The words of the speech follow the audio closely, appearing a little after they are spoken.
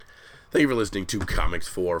Thank you for listening to Comics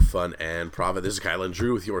for Fun and Profit. This is Kyle and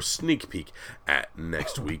Drew with your sneak peek at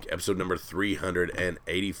next week, episode number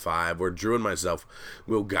 385, where Drew and myself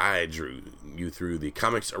will guide you through the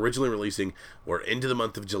comics originally releasing or into the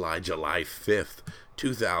month of July 5th,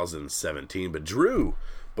 2017. But Drew,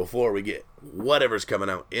 before we get whatever's coming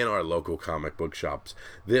out in our local comic book shops,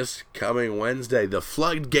 this coming Wednesday, the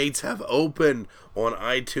floodgates have opened on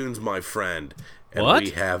iTunes, my friend. And what? We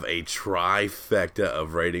have a trifecta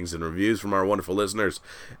of ratings and reviews from our wonderful listeners.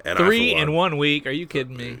 And 3 in 1 week? Are you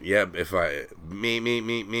kidding me? Yeah,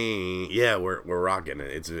 me. Yeah, we're rocking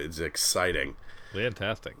it. It's exciting.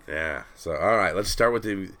 Fantastic. Yeah. So, all right, let's start with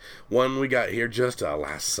the one we got here just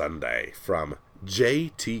last Sunday from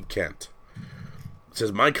J.T. Kent. It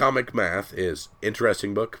says, my comic math is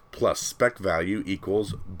interesting book plus spec value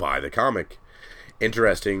equals buy the comic.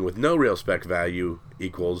 Interesting with no real spec value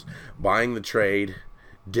equals buying the trade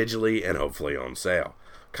digitally and hopefully on sale.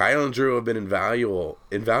 Kyle and Drew have been invaluable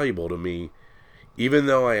to me, even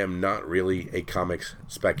though I am not really a comics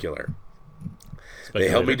specular. They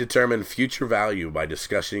help me determine future value by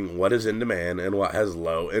discussing what is in demand and what has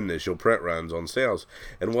low initial print runs on sales,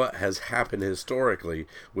 and what has happened historically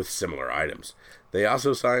with similar items. They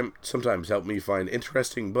also sometimes help me find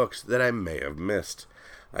interesting books that I may have missed.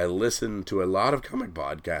 I listen to a lot of comic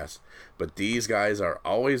podcasts, but these guys are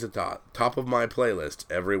always at the top of my playlist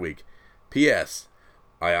every week. P.S.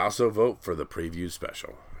 I also vote for the preview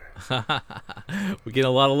special. We get a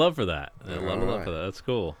lot of love for that. That's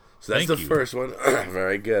cool. So that's the first one.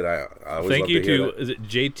 Very good. I always Thank love you to hear to, that. is it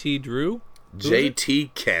J.T. Drew?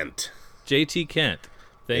 J.T. Kent. J.T. Kent.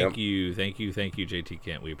 Thank Yep. you, J.T.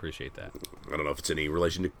 Kent. We appreciate that. I don't know if it's any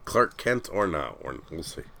relation to Clark Kent or not. We'll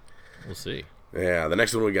see. We'll see. Yeah, the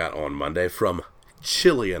next one we got on Monday from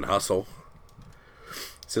Chilean Hustle. It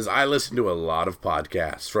says, I listen to a lot of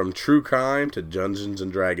podcasts, from true crime to Dungeons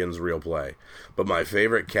 & Dragons real play. But my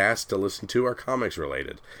favorite casts to listen to are comics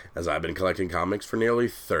related, as I've been collecting comics for nearly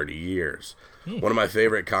 30 years. One of my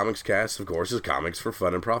favorite comics casts, of course, is Comics for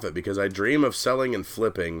Fun and Profit, because I dream of selling and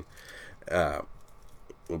flipping...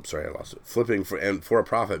 Flipping for a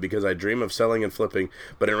profit, because I dream of selling and flipping,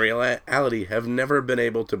 but in reality have never been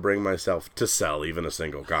able to bring myself to sell even a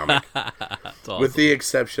single comic. Awesome. With the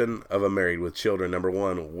exception of a Married with Children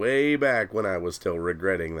 #1, way back when I was still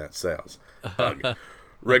regretting that sales.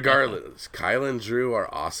 Regardless, Kyle and Drew are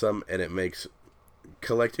awesome, and it makes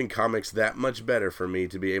collecting comics that much better for me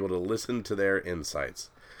to be able to listen to their insights.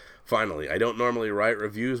 Finally, I don't normally write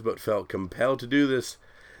reviews, but felt compelled to do it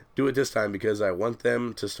this time because I want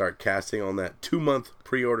them to start casting on that 2-month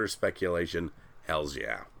pre-order speculation. Hells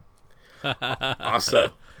yeah.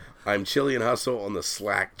 Also, I'm Chilean Hustle on the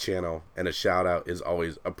Slack channel, and a shout out is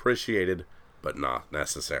always appreciated but not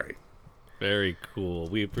necessary. Very cool.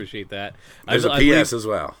 We appreciate that. There's a PS as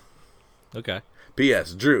well. Okay.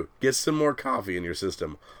 P.S. Drew, get some more coffee in your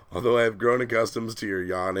system. Although I have grown accustomed to your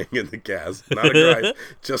yawning in the cast. Not a gripe,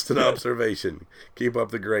 just an observation. Keep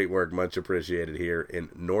up the great work. Much appreciated here in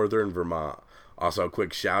northern Vermont. Also, a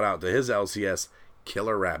quick shout out to his LCS,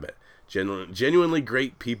 Killer Rabbit. Genuinely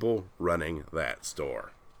great people running that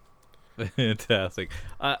store. Fantastic.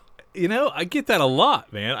 I get that a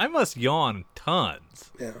lot, man. I must yawn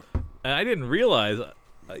tons. Yeah. And I didn't realize,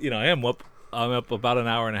 I'm up about an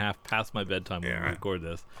hour and a half past my bedtime when we record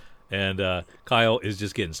this. And Kyle is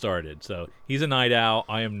just getting started. So he's a night owl.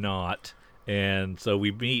 I am not. And so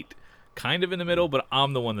we meet kind of in the middle, but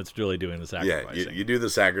I'm the one that's really doing the sacrificing. Yeah, you do the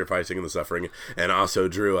sacrificing and the suffering. And also,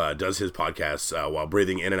 Drew does his podcasts while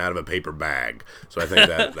breathing in and out of a paper bag. So I think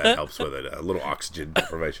that helps with it. A little oxygen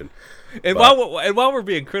deprivation. And while we're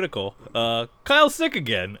being critical, Kyle's sick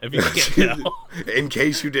again, if you can't tell. In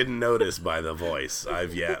case you didn't notice by the voice,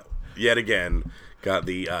 I've yet again got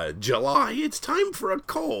the July, it's time for a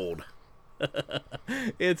cold.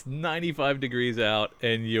 It's 95 degrees out,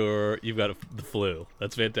 and you've got the flu.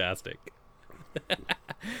 That's fantastic.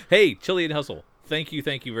 Hey, Chilean Hustle, thank you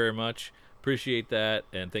very much. Appreciate that,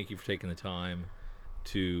 and thank you for taking the time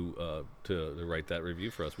to write that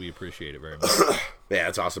review for us. We appreciate it very much. Yeah,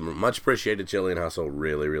 it's awesome. Much appreciated, Chilean Hustle.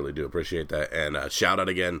 Really, really do appreciate that. And shout out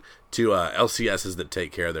again to LCSs that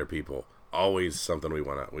take care of their people. Always something we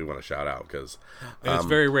want to shout out, because it's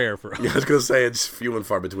very rare for us. I was going to say it's few and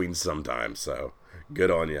far between sometimes, so good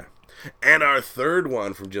on you. And our third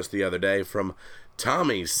one from just the other day from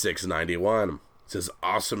Tommy691 says,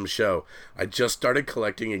 awesome show. I just started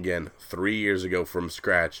collecting again 3 years ago from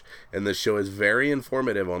scratch, and the show is very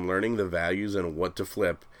informative on learning the values and what to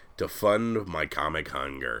flip to fund my comic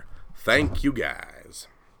hunger. Thank you guys.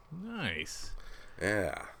 Nice.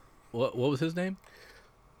 Yeah. What was his name?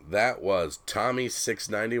 That was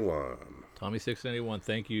Tommy691. Tommy691,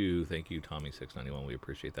 thank you, Tommy691. We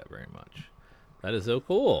appreciate that very much. That is so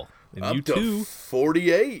cool. And Up you to too.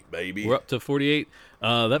 48, baby. We're up to 48.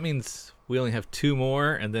 That means we only have 2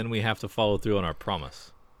 more, and then we have to follow through on our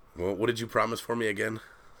promise. Well, what did you promise for me again?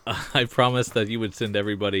 I promised that you would send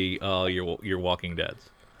everybody your Walking Deads.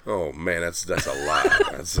 Oh man, that's a lot.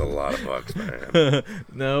 That's a lot of bucks, man.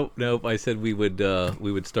 Nope. I said we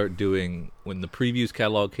would start doing when the previews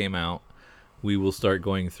catalog came out. We will start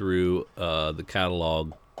going through the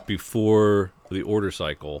catalog before the order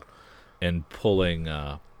cycle and pulling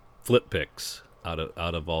flip picks out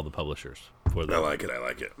of all the publishers for them. I like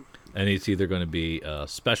it. And it's either going to be a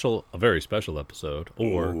very special episode,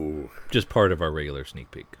 or just part of our regular sneak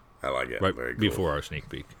peek. I like it. Right Very cool. before our sneak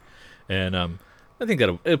peek, and I think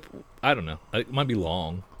I don't know. It might be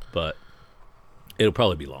long, but it'll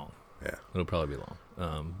probably be long. Yeah, it'll probably be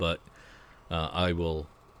long. But I will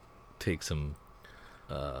take some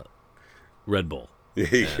Red Bull.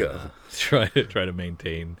 There you go. Try to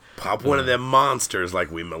maintain. Pop one of them monsters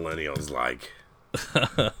like we millennials like.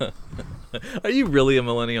 Are you really a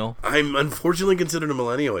millennial? I'm unfortunately considered a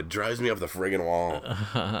millennial. It drives me up the friggin' wall.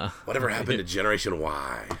 Whatever happened to Generation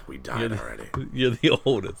Y? We died already. You're the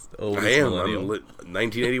oldest I am. I'm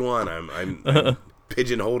 1981. I'm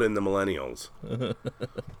pigeonholed in the millennials.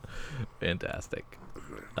 Fantastic.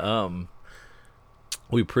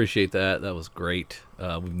 We appreciate that. That was great.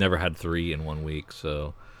 We've never had 3 in 1 week,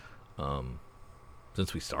 so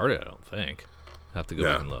since we started, I don't think. Have to go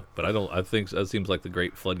back and look, but I think that seems like the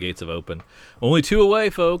great floodgates have opened. Only 2 away,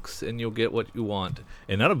 folks, and you'll get what you want,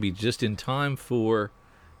 and that'll be just in time for.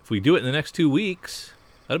 If we do it in the next 2 weeks,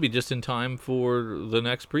 that'll be just in time for the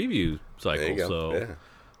next preview cycle. There you go.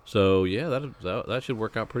 So that should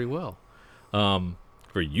work out pretty well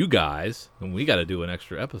for you guys, and we got to do an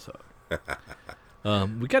extra episode.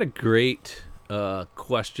 We got a great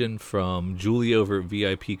question from Julie over at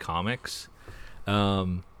VIP Comics,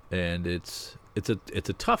 and it's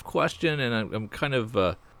a tough question, and I'm kind of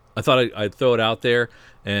I thought I'd throw it out there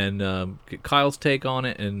and get Kyle's take on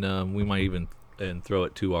it, and we might even throw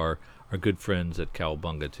it to our good friends at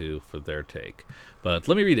Cowabunga too for their take. But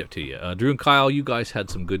let me read it to you. Drew and Kyle, you guys had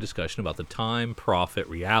some good discussion about the time profit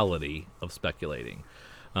reality of speculating.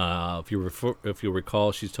 If you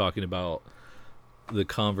recall, she's talking about the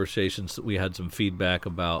conversations that we had, some feedback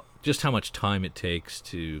about just how much time it takes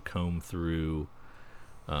to comb through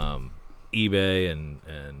eBay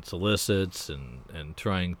and solicits and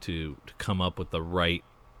trying to come up with the right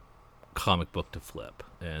comic book to flip.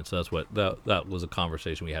 And so that's what that was a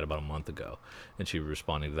conversation we had about a month ago, and she was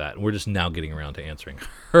responding to that, and we're just now getting around to answering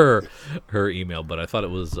her email. But I thought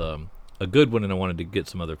it was a good one, and I wanted to get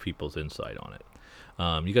some other people's insight on it.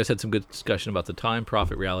 You guys had some good discussion about the time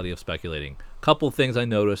profit reality of speculating. A couple of things I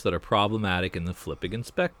noticed that are problematic in the flipping and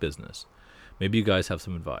spec business. Maybe you guys have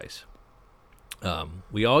some advice.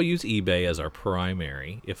 We all use eBay as our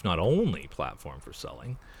primary, if not only, platform for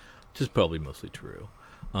selling, which is probably mostly true.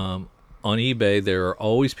 On eBay, there are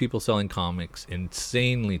always people selling comics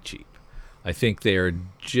insanely cheap. I think they are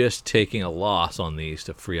just taking a loss on these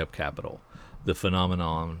to free up capital. The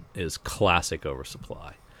phenomenon is classic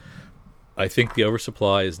oversupply. I think the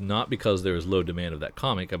oversupply is not because there is low demand of that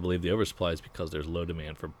comic. I believe the oversupply is because there's low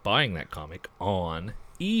demand for buying that comic on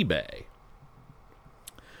eBay.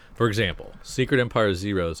 For example, Secret Empire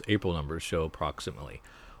Zero's April numbers show approximately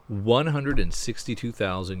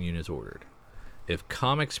 162,000 units ordered. If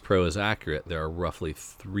Comics Pro is accurate, there are roughly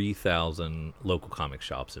 3,000 local comic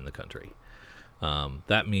shops in the country.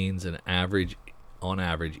 That means on average,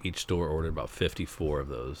 each store ordered about 54 of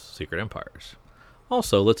those Secret Empires.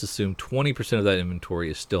 Also, let's assume 20% of that inventory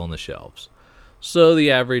is still on the shelves. So the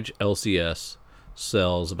average LCS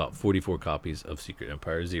sells about 44 copies of Secret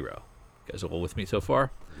Empire Zero. You guys all with me so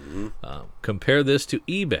far? Mm-hmm. Compare this to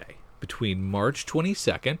eBay. Between March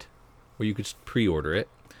 22nd, where you could pre-order it,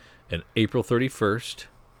 and April 31st,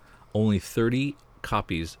 only 30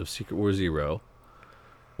 copies of Secret War Zero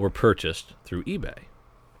were purchased through eBay.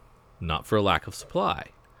 Not for a lack of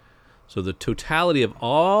supply. So the totality of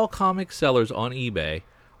all comic sellers on eBay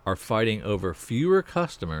are fighting over fewer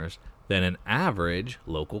customers than an average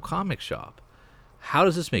local comic shop. How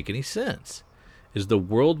does this make any sense? Is the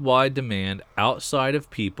worldwide demand outside of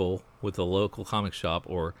people with a local comic shop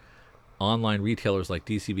or online retailers like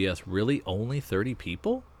DCBS really only 30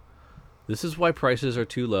 people? This is why prices are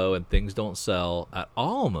too low and things don't sell at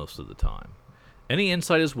all most of the time. Any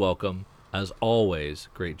insight is welcome. As always,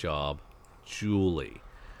 great job, Julie.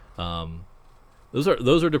 Those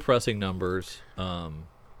are depressing numbers,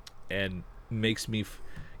 and makes me,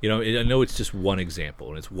 I know it's just one example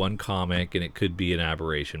and it's one comic and it could be an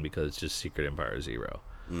aberration because it's just Secret Empire Zero.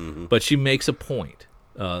 But she makes a point.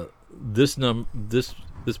 This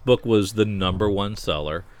book was the number one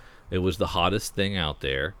seller. It was the hottest thing out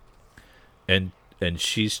there, and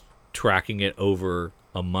she's tracking it over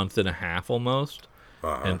a month and a half almost,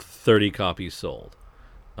 and 30 copies sold.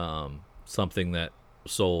 Something that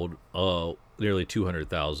sold nearly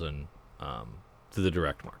 200,000 to the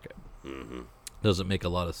direct market. Doesn't make a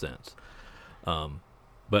lot of sense.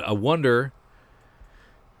 But I wonder,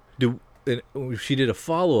 she did a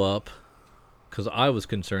follow-up, because I was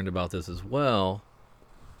concerned about this as well.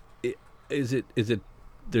 Is it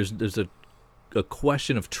there's a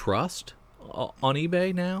question of trust on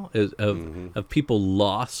eBay now? Have people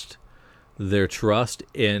lost their trust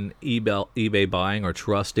in eBay buying, or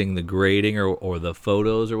trusting the grading or the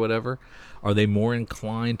photos or whatever? Are they more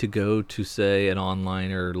inclined to go to, say, an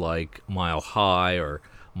onliner like Mile High or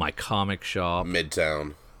My Comic Shop?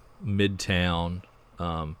 Midtown.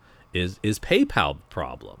 Is PayPal the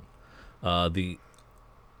problem? I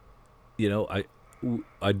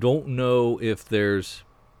don't know if there's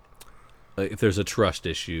a trust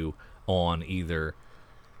issue on either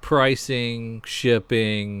pricing,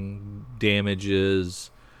 shipping, damages,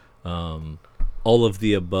 all of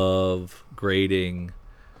the above, grading,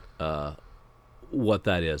 what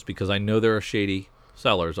that is, because I know there are shady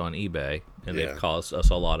sellers on eBay, and they've caused us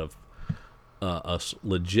a lot of us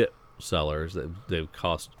legit sellers that they've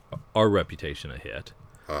cost our reputation a hit.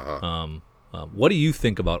 What do you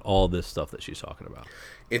think about all this stuff that she's talking about?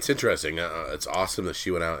 It's interesting. It's awesome that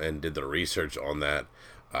she went out and did the research on that.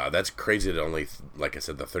 That's crazy that only, like I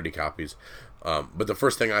said, the 30 copies. But the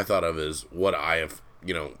first thing I thought of is what I have,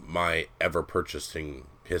 my ever purchasing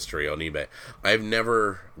history on eBay. I've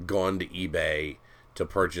never gone to eBay to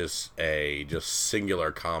purchase a just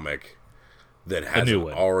singular comic that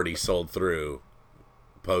hasn't already sold through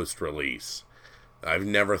post-release. I've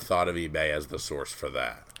never thought of eBay as the source for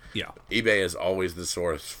that. Yeah. eBay is always the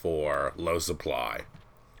source for low supply.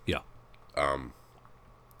 Yeah.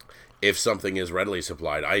 If something is readily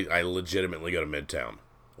supplied, I legitimately go to Midtown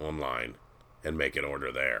online and make an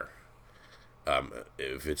order there.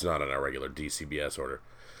 If it's not on a regular DCBS order.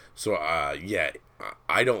 So,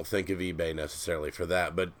 I don't think of eBay necessarily for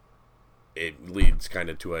that, but it leads kind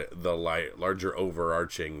of to the larger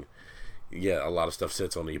overarching, a lot of stuff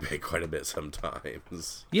sits on eBay quite a bit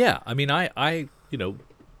sometimes. Yeah, I mean, I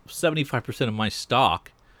 75% of my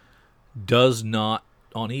stock does not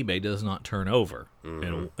turn over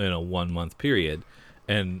in a 1 month period,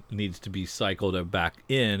 and needs to be cycled back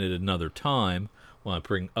in at another time when I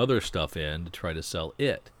bring other stuff in to try to sell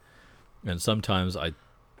it. And sometimes I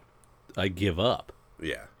give up.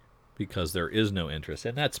 Yeah. Because there is no interest.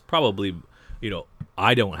 And that's probably,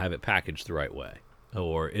 I don't have it packaged the right way,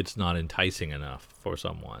 or it's not enticing enough for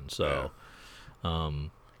someone. So,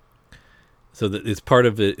 so that it's part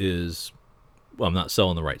of it is, well, I'm not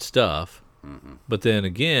selling the right stuff. But then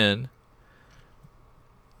again,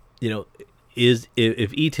 if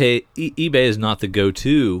eBay is not the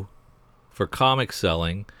go-to for comic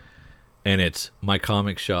selling, and it's My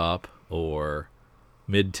Comic Shop or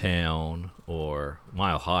Midtown or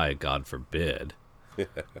Mile High, God forbid,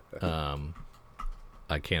 I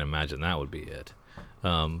can't imagine that would be it.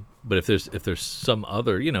 But if there's some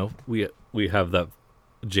other, we have that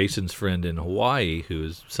Jason's friend in Hawaii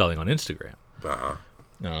who's selling on Instagram.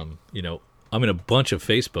 I'm in a bunch of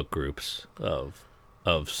Facebook groups of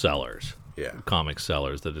sellers, comic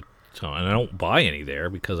sellers and I don't buy any there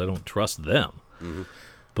because I don't trust them.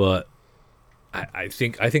 But I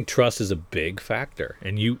think trust is a big factor,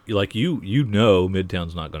 and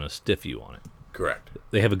Midtown's not going to stiff you on it. Correct.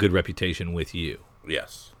 They have a good reputation with you.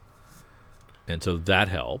 Yes. And so that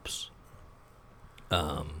helps.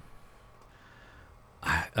 I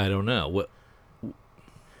don't know what.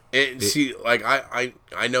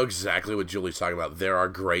 I know exactly what Julie's talking about. There are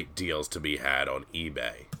great deals to be had on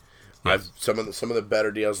eBay. Yes. Some of the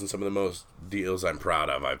better deals and some of the most deals I'm proud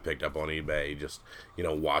of I've picked up on eBay. Just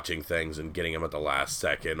watching things and getting them at the last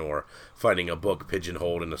second, or finding a book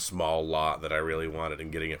pigeonholed in a small lot that I really wanted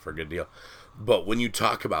and getting it for a good deal. But when you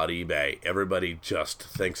talk about eBay, everybody just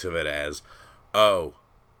thinks of it as, oh,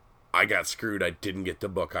 I got screwed. I didn't get the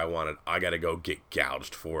book I wanted. I got to go get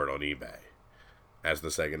gouged for it on eBay as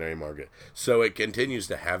the secondary market. So it continues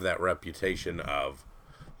to have that reputation of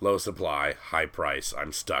low supply, high price.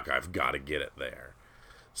 I'm stuck. I've got to get it there.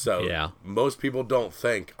 So most people don't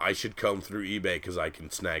think I should comb through eBay because I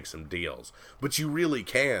can snag some deals. But you really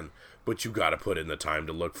can, but you got to put in the time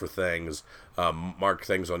to look for things, mark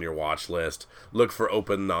things on your watch list, look for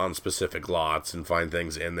open non-specific lots, and find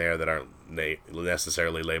things in there that aren't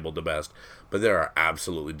necessarily labeled the best. But there are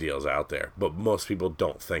absolutely deals out there. But most people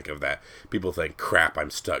don't think of that. People think, crap, I'm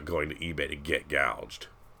stuck going to eBay to get gouged.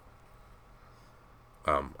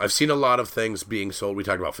 I've seen a lot of things being sold. We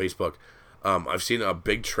talked about Facebook. I've seen a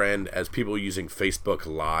big trend as people using Facebook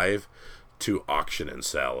Live to auction and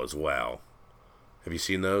sell as well. Have you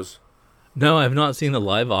seen those? No, I've not seen a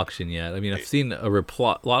live auction yet. I mean, I've seen a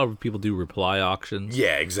lot of people do reply auctions.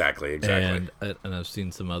 Yeah, exactly. And I've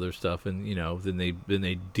seen some other stuff, and then they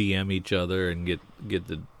DM each other and get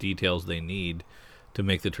the details they need to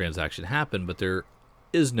make the transaction happen. But there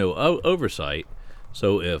is no oversight.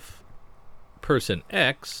 So if person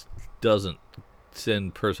X doesn't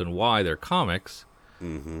send person Y their comics,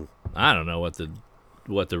 I don't know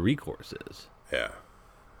what the recourse is. Yeah.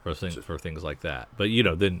 For things like that. But,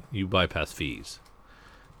 then you bypass fees.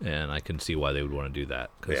 And I can see why they would want to do that.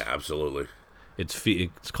 Yeah, absolutely.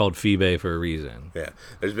 It's called FeeBay for a reason. Yeah.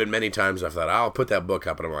 There's been many times I've thought, I'll put that book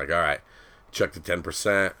up, and I'm like, all right, chuck the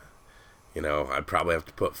 10%. I'd probably have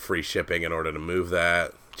to put free shipping in order to move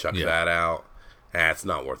that. Chuck that out. It's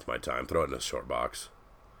not worth my time. Throw it in a short box.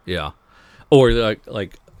 Yeah. Or,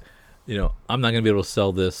 like I'm not going to be able to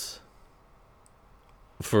sell this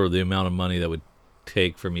for the amount of money that would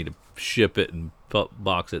take for me to ship it and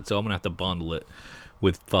box it, so I'm gonna have to bundle it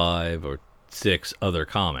with 5 or 6 other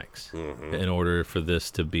comics in order for this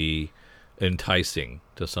to be enticing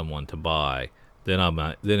to someone to buy. Then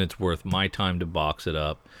it's worth my time to box it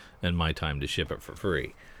up and my time to ship it for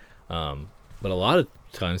free. But a lot of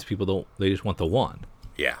times people they just want the one.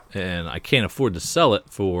 Yeah. And I can't afford to sell it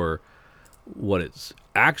for what its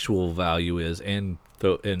actual value is and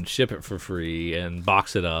ship it for free and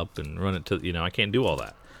box it up and run it to, I can't do all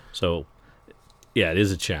that. So, yeah, it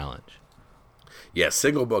is a challenge. Yeah,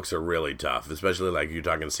 single books are really tough, especially like you're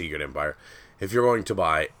talking Secret Empire. If you're going to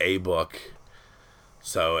buy a book,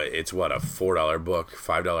 so it's a $4 book,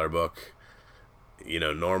 $5 book.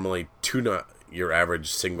 Normally your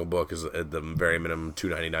average single book is at the very minimum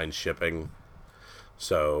 $2.99 shipping.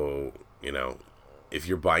 So, if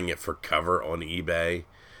you're buying it for cover on eBay,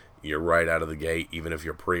 you're right out of the gate, even if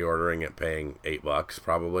you're pre-ordering it, paying $8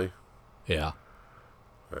 probably. Yeah.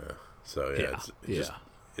 It just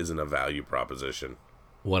isn't a value proposition.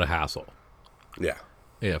 What a hassle. Yeah.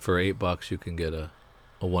 Yeah, for $8 you can get a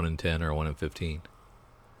 1 in 10 or a 1 in 15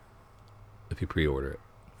 if you pre-order it.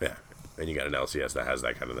 Yeah, and you got an LCS that has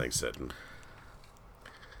that kind of thing sitting.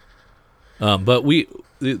 But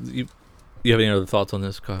you have any other thoughts on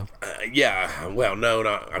this, Kyle? Yeah, well, no,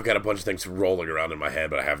 I've got a bunch of things rolling around in my head,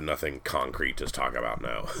 but I have nothing concrete to talk about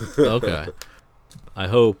now. Okay. I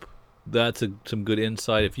hope that's some good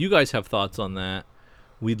insight. If you guys have thoughts on that,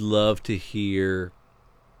 we'd love to hear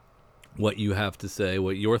what you have to say,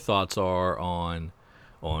 what your thoughts are on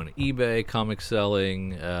eBay, comic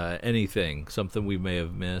selling, anything, something we may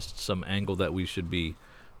have missed, some angle that we should be,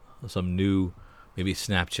 some new. Maybe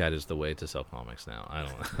Snapchat is the way to sell comics now. I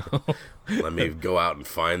don't know. Let me go out and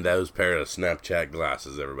find those pair of Snapchat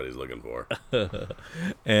glasses everybody's looking for.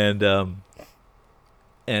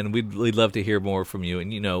 And we'd love to hear more from you.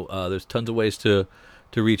 And there's tons of ways to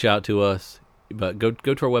reach out to us. But go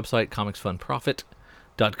to our website,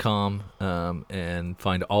 comicsfunprofit.com, and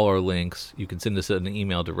find all our links. You can send us an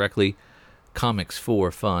email directly,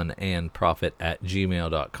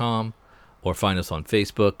 comicsforfunandprofit@gmail.com, or find us on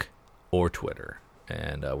Facebook or Twitter,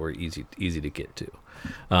 and we're easy to get to.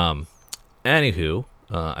 Anywho,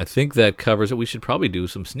 I think that covers it. We should probably do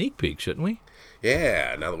some sneak peeks, shouldn't we?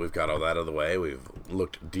 Yeah, now that we've got all that out of the way, we've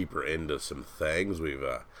looked deeper into some things. We've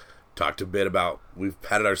talked a bit about, we've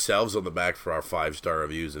patted ourselves on the back for our 5-star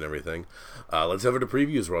reviews and everything. Let's head over to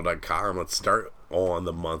previewsworld.com. Let's start on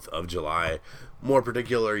the month of July, more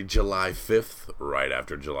particularly July 5th, right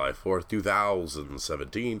after July 4th,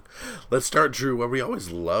 2017. Let's start, Drew, where we always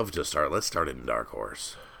love to start. Let's start in Dark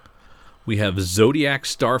Horse. We have Zodiac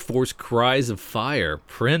Star Force Cries of Fire,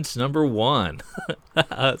 Prince #1.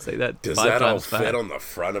 Say that Does 5 that all times fit fast. on the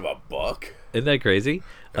front of a book? Isn't that crazy?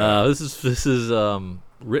 This is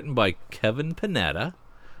written by Kevin Panetta,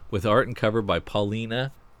 with art and cover by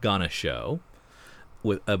Paulina Ganesho,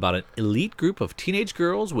 with about an elite group of teenage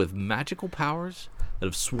girls with magical powers that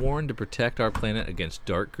have sworn to protect our planet against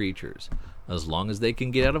dark creatures, as long as they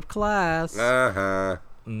can get out of class.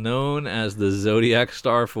 Known as the Zodiac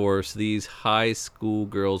Star Force, these high school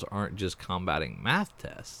girls aren't just combating math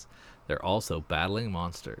tests, they're also battling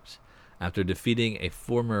monsters. After defeating a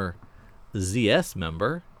former ZS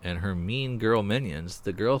member and her mean girl minions,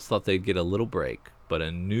 the girls thought they'd get a little break, but a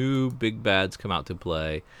new big bad's come out to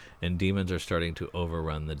play, and demons are starting to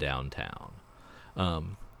overrun the downtown.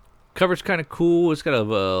 Cover's kind of cool. It's got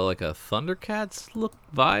like a Thundercats look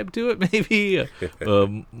vibe to it, maybe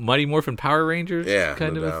Mighty Morphin Power Rangers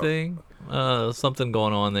kind of a thing. Something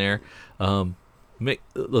going on there.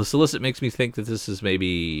 The solicit makes me think that this is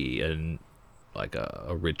maybe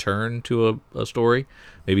a return to a story.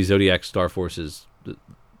 Maybe Zodiac Star Force's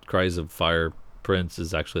Cries of Fire Prince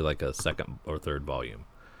is actually like a second or third volume.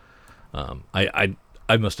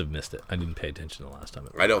 I must have missed it. I didn't pay attention the last time.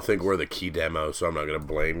 I don't think we're the key demo, so I'm not going to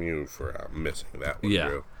blame you for missing that one. Yeah,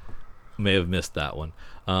 Drew. May have missed that one.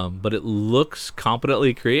 But it looks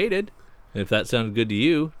competently created. If that sounded good to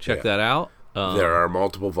you, check that out. There are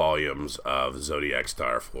multiple volumes of Zodiac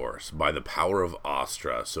Star Force by the power of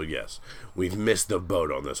Astra. So yes, we've missed the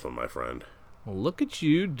boat on this one, my friend. Well, look at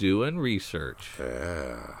you doing research.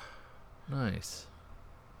 Yeah. Nice.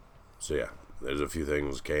 So yeah, there's a few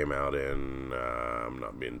things came out in. I'm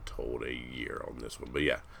not being told a year on this one, but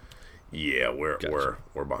yeah, we're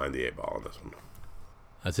behind the 8 ball on this one.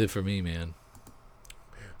 That's it for me, man.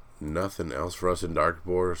 Nothing else for us in Dark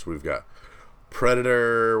Force. We've got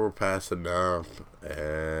Predator, we're passing up,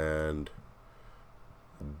 and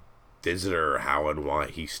Visitor, How and Why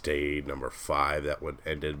He Stayed, number 5. That one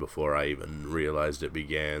ended before I even realized it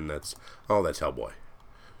began. That's Hellboy.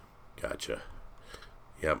 Gotcha.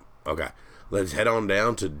 Yep. Okay. Let's head on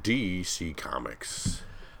down to DC Comics.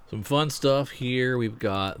 Some fun stuff here. We've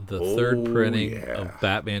got the third printing of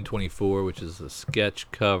Batman 24, which is a sketch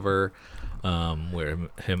cover. Where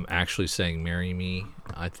him actually saying "Marry Me."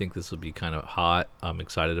 I think this will be kind of hot. I'm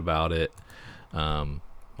excited about it.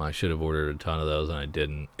 I should have ordered a ton of those, and I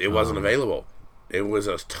didn't. It wasn't available. It was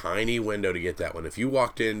a tiny window to get that one. If you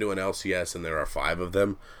walked into an LCS and there are 5 of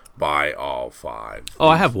them, buy all 5. Oh,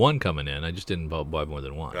 I have one coming in. I just didn't buy more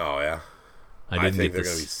than one. Oh yeah. I think they're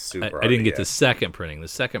going to be super. I didn't get the second printing. The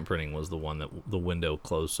second printing was the one that the window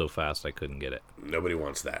closed so fast I couldn't get it. Nobody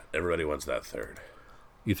wants that. Everybody wants that third.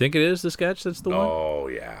 You think it is the sketch that's the one? Oh,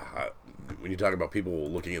 yeah. When you talk about people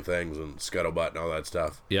looking at things and scuttlebutt and all that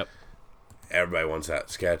stuff, yep. Everybody wants that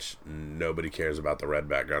sketch. Nobody cares about the red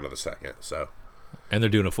background of the second. So, and they're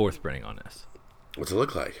doing a 4th printing on this. What's it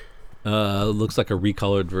look like? It looks like a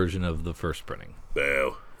recolored version of the first printing.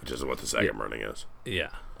 Boo. Which isn't what the second printing is.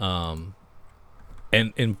 Yeah.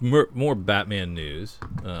 And in more Batman news,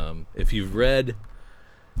 if you've read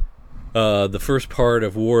the first part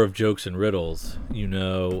of War of Jokes and Riddles,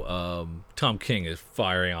 Tom King is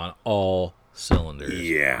firing on all cylinders.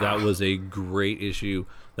 Yeah. That was a great issue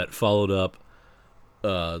that followed up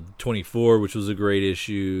 24, which was a great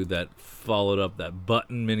issue, that followed up that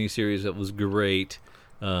Button miniseries that was great.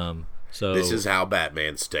 So this is how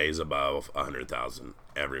Batman stays above 100,000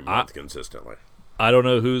 every month consistently. I don't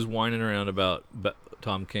know who's whining around about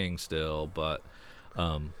Tom King still, but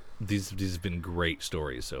these have been great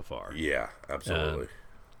stories so far. Yeah, absolutely.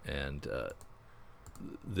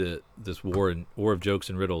 This War of Jokes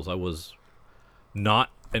and Riddles, I was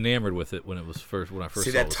not enamored with it when I first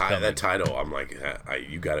see saw that title. I'm like,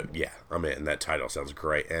 you got it. Yeah, I'm in. That title sounds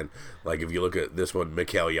great. And like, if you look at this one,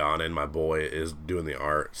 Mikhail Yanin, my boy, is doing the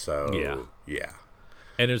art. So yeah.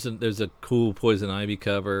 And there's a cool Poison Ivy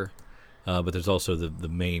cover, but there's also the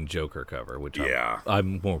main Joker cover, which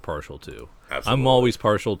I'm more partial to. Absolutely. I'm always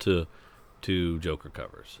partial to Joker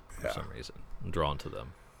covers for some reason. I'm drawn to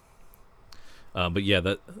them. But yeah,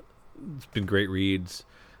 it's been great reads.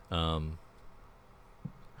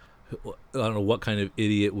 I don't know what kind of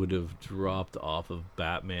idiot would have dropped off of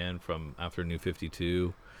Batman from after New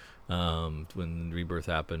 52 when Rebirth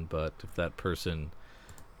happened, but if that person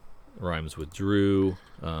rhymes with Drew,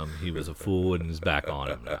 he was a fool and is back on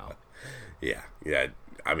him now. Yeah.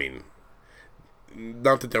 I mean,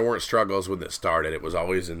 not that there weren't struggles when it started. It was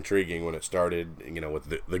always intriguing when it started,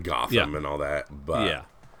 with the Gotham and all that. But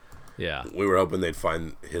yeah, we were hoping they'd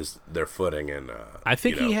find their footing, and I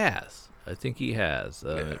think he has.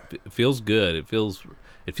 It feels good. It feels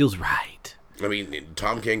right. I mean,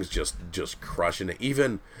 Tom King's just crushing it.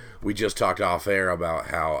 Even we just talked off air about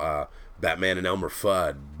how Batman and Elmer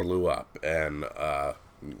Fudd blew up and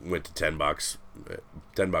went to $10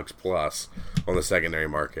 plus on the secondary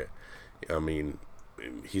market. I mean,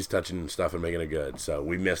 he's touching stuff and making it good. So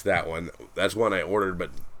we missed that one. That's one I ordered,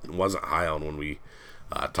 but wasn't high on when we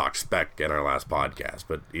talked spec in our last podcast.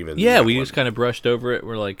 But even we just kind of brushed over it.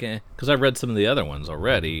 We're like, because I read some of the other ones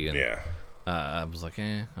already. And, I was like,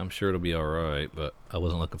 I'm sure it'll be all right, but I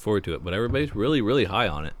wasn't looking forward to it. But everybody's really, really high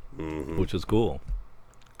on it, which is cool.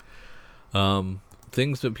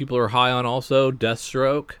 Things that people are high on also,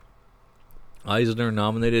 Deathstroke. Eisner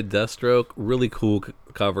nominated Deathstroke. Really cool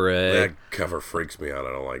cover A. That cover freaks me out.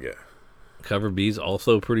 I don't like it. Cover B is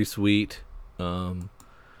also pretty sweet.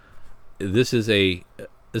 This is a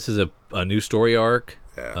new story arc.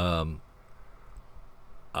 Yeah.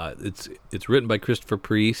 It's written by Christopher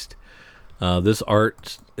Priest. This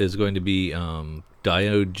art is going to be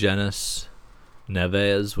Diogenes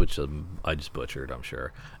Neves, which I just butchered, I'm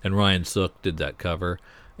sure. And Ryan Sook did that cover.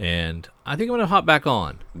 And I think I'm going to hop back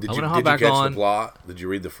on. Did you catch the plot? Did you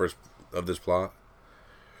read the first of this plot?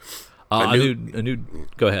 Go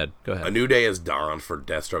ahead. A new day has dawned for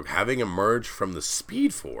Deathstroke. Having emerged from the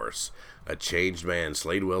Speed Force, a changed man,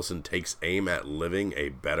 Slade Wilson takes aim at living a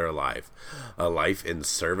better life, a life in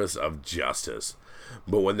service of justice.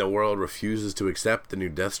 But when the world refuses to accept the new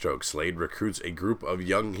Deathstroke, Slade recruits a group of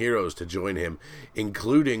young heroes to join him,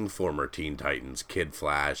 including former Teen Titans, Kid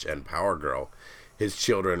Flash, and Power Girl, his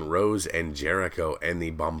children Rose and Jericho, and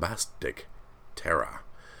the bombastic Terra.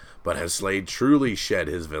 But has Slade truly shed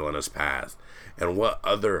his villainous past? And what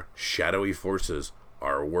other shadowy forces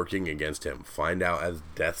are working against him? Find out as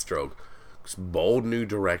Deathstroke's bold new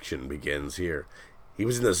direction begins here. He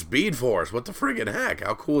was in the Speed Force. What the friggin' heck?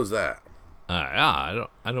 How cool is that? I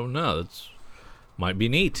don't know. It's might be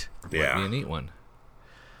neat. Yeah, might be a neat one.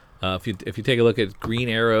 If you take a look at Green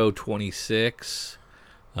Arrow 26,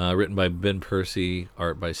 written by Ben Percy,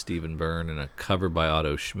 art by Stephen Byrne, and a cover by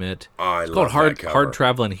Otto Schmidt. It's called Hard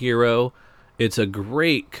Traveling Hero. It's a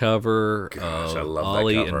great cover. Gosh, I love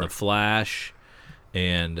Ollie that cover. and the Flash,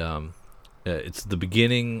 and it's the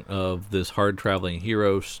beginning of this Hard Traveling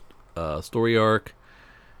Hero story arc.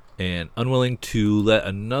 And unwilling to let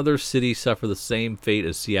another city suffer the same fate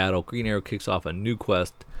as Seattle, Green Arrow kicks off a new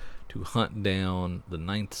quest to hunt down the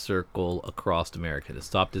Ninth Circle across America to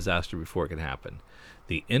stop disaster before it can happen.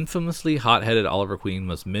 The infamously hot-headed Oliver Queen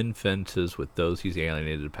must mend fences with those he's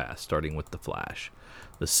alienated past, starting with the Flash.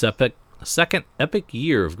 The second epic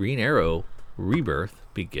year of Green Arrow rebirth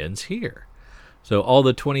begins here. So all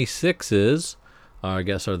the 26s, I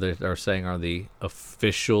guess, are the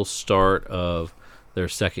official start of their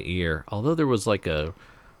second year. Although there was like a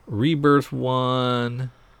rebirth one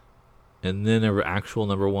and then an actual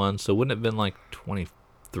number one. So wouldn't it have been like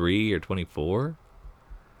 23 or 24?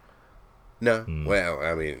 No. Well,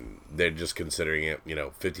 I mean, they're just considering it,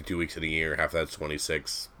 52 weeks in a year, half that's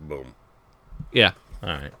 26, boom. Yeah. All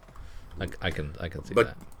right. I can see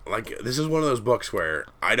that. But this is one of those books where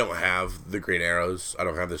I don't have the Green Arrows. I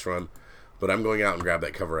don't have this run, but I'm going out and grab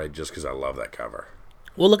that cover just because I love that cover.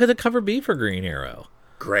 Well, look at the cover B for Green Arrow.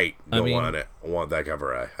 Great. Want it. I want that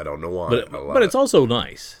cover A. I don't know why. But it's also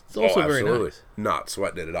nice. It's also very nice. Not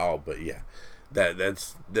sweating it at all, but yeah.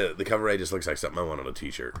 That's the cover A just looks like something I want on a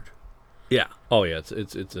t-shirt. Yeah. Oh yeah,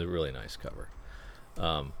 it's a really nice cover.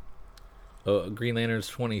 Green Lanterns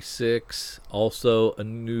 26, also a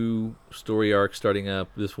new story arc starting up.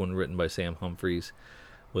 This one written by Sam Humphries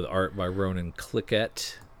with art by Ronan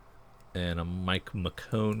Clickett and a Mike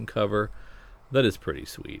McCone cover. That is pretty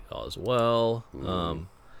sweet as well.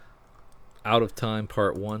 Out of Time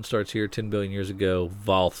Part 1 starts here. 10 billion years ago,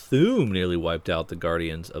 Volthoom nearly wiped out the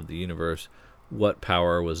Guardians of the Universe. What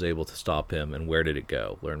power was able to stop him, and where did it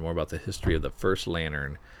go? Learn more about the history of the first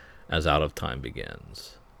Lantern as Out of Time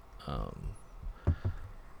begins.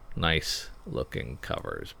 Nice looking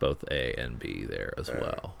covers, both A and B there as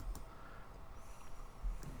well.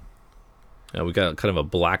 Now we got kind of a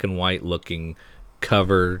black and white looking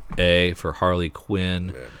cover A for Harley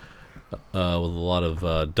Quinn, with a lot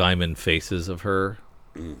of diamond faces of her.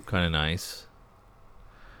 Kind of nice.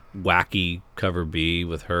 Wacky cover B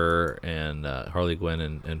with her and Harley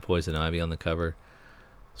Quinn and Poison Ivy on the cover.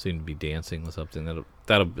 Seem to be dancing with something.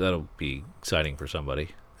 That'll be exciting for somebody.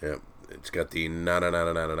 Yep. It's got the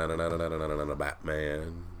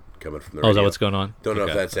Batman coming from the radio. Oh, is that what's going on? Don't know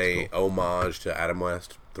if that's a cool homage to Adam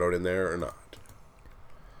West thrown in there or not.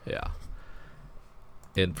 Yeah.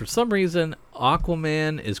 And for some reason,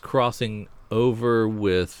 Aquaman is crossing over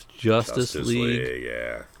with Justice League.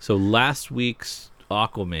 Yeah. So last week's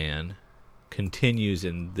Aquaman continues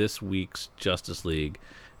in this week's Justice League,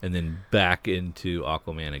 and then back into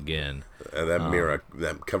Aquaman again. And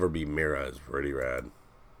that cover B Mira is pretty rad.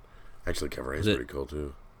 Actually, cover A is pretty cool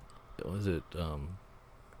too. Was it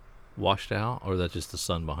washed out, or is that just the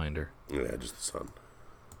sun behind her? Yeah, just the sun.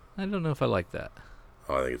 I don't know if I like that.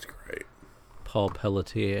 Oh, I think it's great. Paul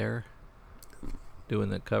Pelletier doing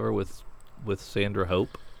that cover with Sandra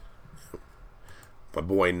Hope. My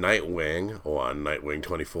boy Nightwing on Nightwing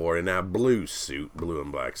 24 in that blue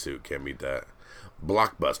and black suit. Can't beat that.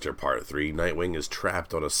 Blockbuster Part 3. Nightwing is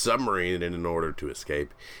trapped on a submarine, and in order to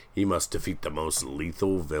escape, he must defeat the most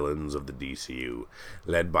lethal villains of the DCU,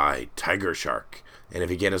 led by Tiger Shark. And if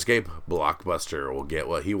he can't escape, Blockbuster will get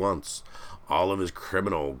what he wants. All of his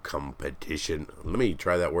criminal competition... Let me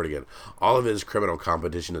try that word again. All of his criminal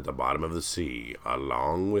competition at the bottom of the sea,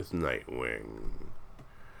 along with Nightwing.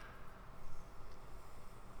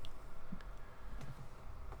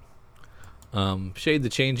 Shade the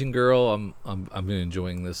Changing Girl. I've been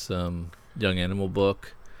enjoying this Young Animal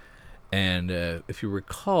book, and if you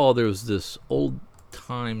recall, there was this old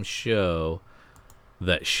time show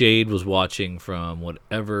that Shade was watching from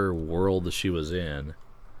whatever world that she was in,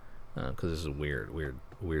 because this is a weird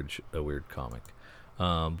comic.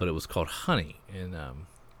 But it was called Honey, and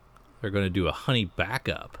they're going to do a Honey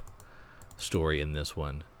backup story in this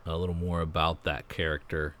one, a little more about that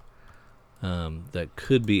character. That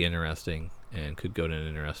could be interesting and could go in an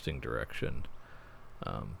interesting direction.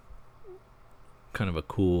 Kind of a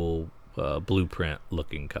cool blueprint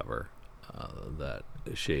looking cover that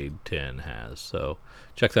Shade 10 has. So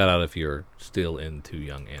check that out if you're still into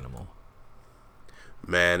Young Animal.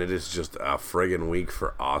 Man, it is just a friggin' week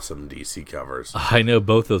for awesome DC covers. I know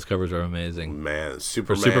both those covers are amazing. Man,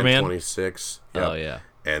 Superman 26. Yep. Oh, yeah.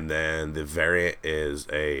 And then the variant is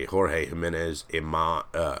a Jorge Jimenez.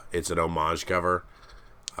 It's an homage cover.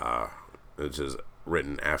 It's just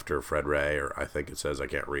written after Fred Ray, or I think it says, I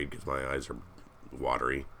can't read because my eyes are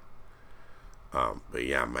watery. But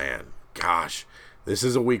yeah, man, gosh, this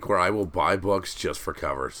is a week where I will buy books just for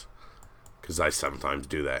covers, because I sometimes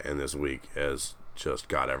do that. And this week has just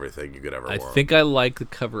got everything you could ever want. I think I like the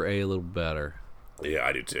cover A little better. Yeah,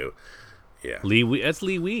 I do too. Yeah, that's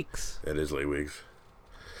Lee Weeks. It is Lee Weeks.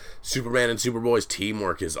 Superman and Superboy's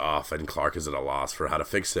teamwork is off, and Clark is at a loss for how to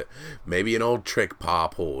fix it. Maybe an old trick Pa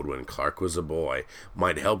pulled when Clark was a boy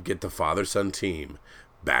might help get the father-son team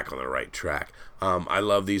back on the right track. I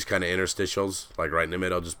love these kind of interstitials, like right in the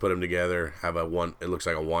middle. Just put them together. Have a one. It looks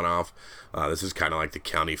like a one-off. This is kind of like the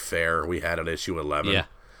county fair we had at issue 11.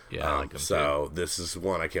 Yeah, I like them so too. This is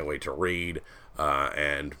one I can't wait to read.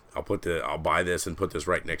 And I'll buy this and put this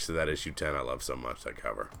right next to that issue 10. I love so much that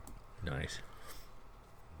cover. Nice.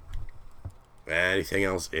 Anything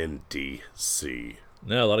else in DC?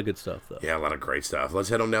 No, a lot of good stuff, though. Yeah, a lot of great stuff. Let's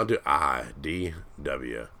head on down to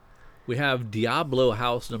IDW. We have Diablo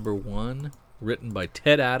House #1, written by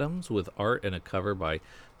Ted Adams, with art and a cover by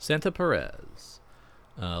Santa Perez.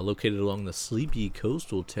 Located along the sleepy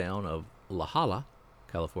coastal town of La Jolla,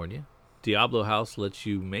 California, Diablo House lets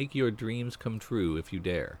you make your dreams come true if you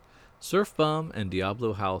dare. Surf Bum and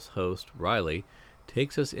Diablo House host Riley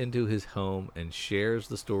takes us into his home and shares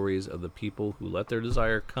the stories of the people who let their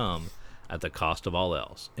desire come at the cost of all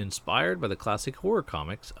else, inspired by the classic horror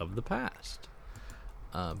comics of the past.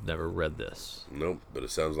 I've never read this. Nope, but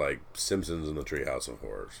it sounds like Simpsons in the Treehouse of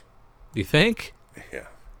Horrors. You think? Yeah.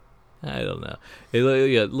 I don't know.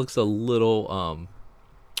 It looks a little.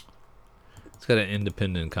 It's got an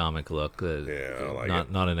independent comic look. Yeah, I like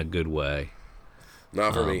it. Not in a good way.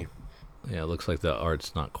 Not for me. Yeah, it looks like the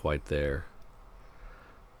art's not quite there.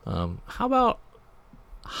 How about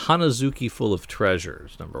Hanazuki Full of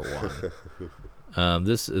Treasures, #1?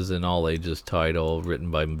 This is an all-ages title written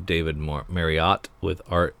by David Marriott with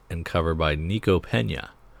art and cover by Nico Pena.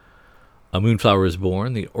 A Moonflower is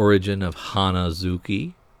Born, the origin of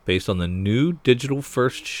Hanazuki. Based on the new digital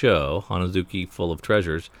first show, Hanazuki Full of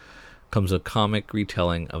Treasures, comes a comic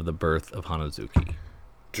retelling of the birth of Hanazuki.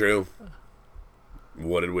 Drew,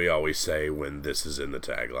 what did we always say when this is in the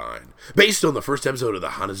tagline? Based on the first episode of the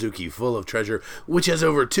Hanazuki Full of Treasure, which has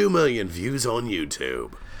over 2 million views on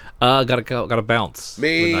YouTube. Gotta bounce.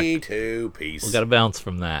 Me too. Peace. We gotta bounce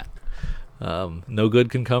from that. No good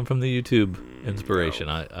can come from the YouTube inspiration.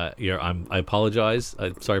 No. I apologize.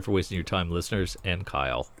 I'm sorry for wasting your time, listeners, and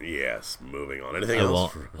Kyle. Yes. Moving on. Anything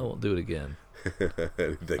else? I won't do it again.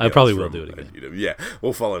 Anything I else probably will from do it again. IDW? Yeah,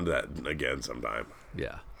 we'll fall into that again sometime.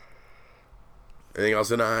 Yeah. Anything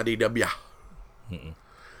else in IDW? Mm-mm.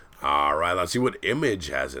 All right, let's see what Image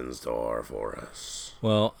has in store for us.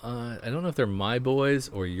 Well, I don't know if they're my boys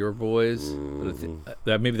or your boys,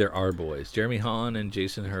 but maybe they're our boys. Jeremy Hahn and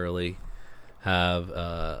Jason Hurley have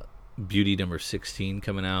Beauty #16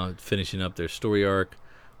 coming out, finishing up their story arc,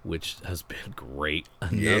 which has been great.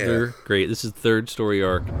 Great. This is the third story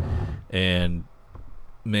arc, and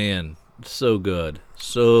man, so good,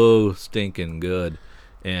 so stinking good.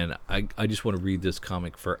 And I just want to read this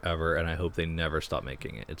comic forever, and I hope they never stop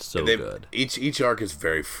making it. It's so good. Each arc is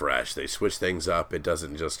very fresh. They switch things up. It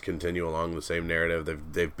doesn't just continue along the same narrative.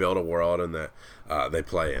 They've built a world, and they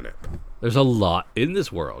play in it. There's a lot in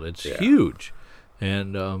this world. It's huge.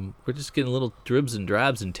 And we're just getting little dribs and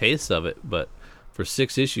drabs and tastes of it. But for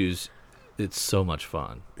 6 issues, it's so much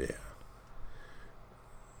fun. Yeah.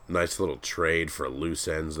 Nice little trade for loose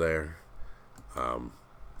ends there.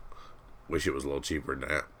 Wish it was a little cheaper than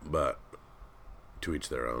that, but to each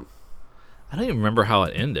their own. I don't even remember how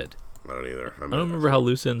it ended. I don't either. I don't remember how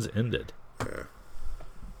Loose Ends ended. Yeah.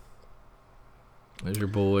 There's your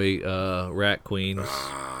boy, Rat Queens.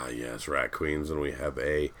 Ah, yes, Rat Queens, and we have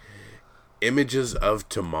a Images of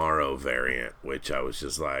Tomorrow variant, which I was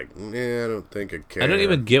just like, I don't think I care. I don't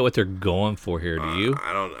even get what they're going for here. Do you?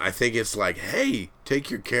 I think it's like, hey, take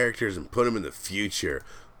your characters and put them in the future.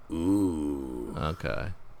 Ooh.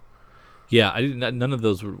 Okay. Yeah, I didn't. None of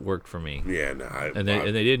those worked for me. Yeah, no. And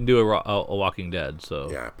they didn't do a Walking Dead. So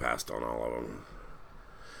yeah, I passed on all of them.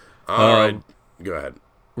 All right, go ahead.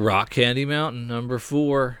 Rock Candy Mountain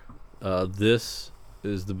 #4. This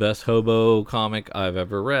is the best hobo comic I've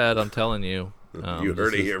ever read. I'm telling you. You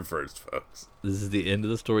heard it here first, folks. This is the end of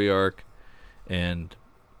the story arc, and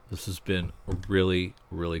this has been really,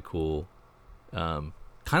 really cool. Kind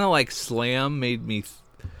of like Slam made me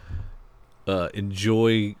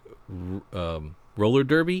enjoy roller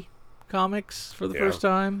derby comics for the first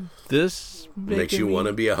time. This makes you want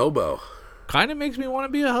to be a hobo. Kind of makes me want to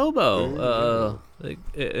be a hobo.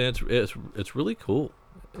 It's really cool.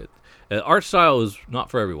 Art style is not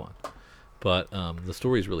for everyone, but the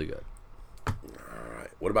story is really good. All right.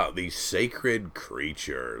 What about the Sacred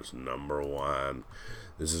Creatures #1?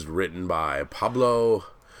 This is written by Pablo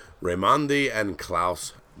Raimondi and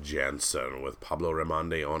Klaus Janson, with Pablo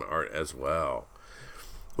Raimondi on art as well.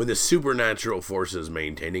 When the supernatural forces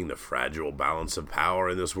maintaining the fragile balance of power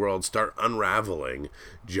in this world start unraveling,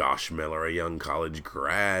 Josh Miller, a young college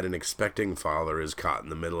grad and expecting father, is caught in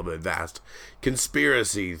the middle of a vast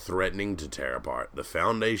conspiracy threatening to tear apart the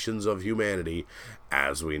foundations of humanity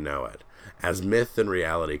as we know it. As myth and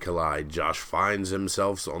reality collide, Josh finds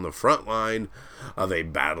himself on the front line of a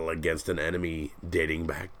battle against an enemy dating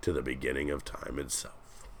back to the beginning of time itself.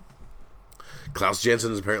 Klaus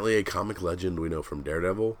Janson is apparently a comic legend we know from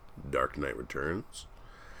Daredevil, Dark Knight Returns,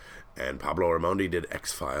 and Pablo Raimondi did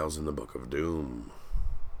X-Files and the Book of Doom.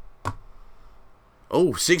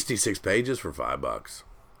 Oh, 66 pages for $5.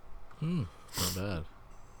 Not bad.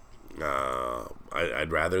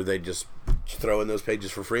 I'd rather they just throw in those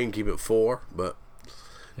pages for free and keep it 4, but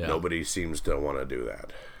nobody seems to want to do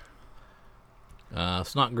that.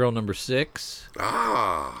 Snot Girl #6.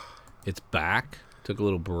 It's back. Took a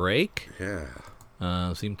little break.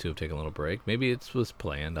 Yeah. Seemed to have taken a little break. Maybe it was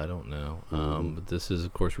planned. I don't know. But this is,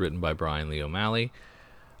 of course, written by Brian Lee O'Malley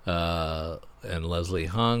and Leslie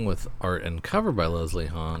Hung, with art and cover by Leslie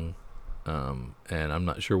Hung. And I'm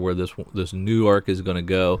not sure where this new arc is going to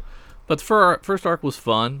go. But the first arc was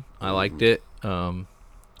fun. I liked it. And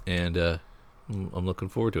I'm looking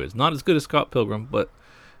forward to it. It's not as good as Scott Pilgrim, but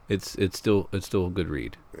it's still a good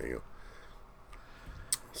read. There you go.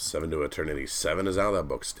 7 to Eternity 7 is out. That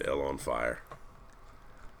book's still on fire.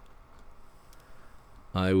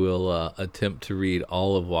 I will attempt to read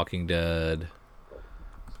all of Walking Dead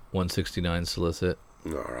 169 Solicit.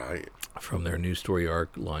 All right. From their new story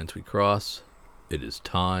arc, Lines We Cross. It is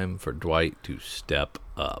time for Dwight to step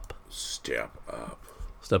up. Step up.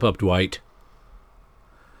 Step up, Dwight.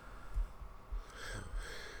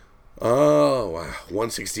 Oh, wow.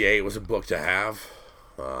 168 was a book to have.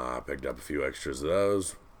 I picked up a few extras of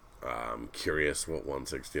those. I'm curious what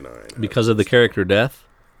 169 has. Because of the character death?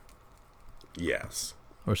 Yes.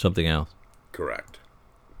 Or something else? Correct.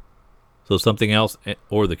 So something else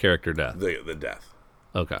or the character death? The death.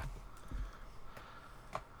 Okay.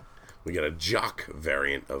 We got a Jock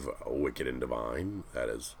variant of Wicked and Divine. That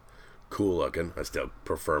is cool looking. I still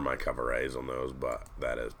prefer my cover A's on those, but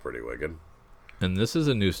that is pretty wicked. And this is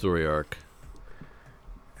a new story arc.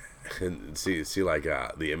 And see like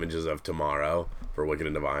the Images of Tomorrow for Wicked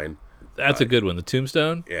and Divine. That's a good one. The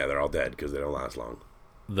Tombstone? Yeah, they're all dead because they don't last long.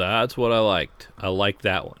 That's what I liked. I liked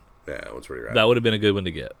that one. Yeah, that one's pretty rad. That would have been a good one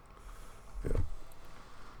to get. Yeah.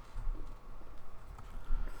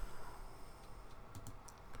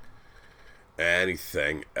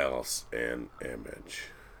 Anything else in Image?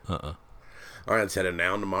 All right, let's head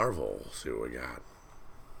down to Marvel. See what we got.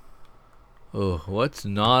 Oh, what's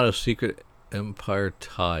not a Secret Empire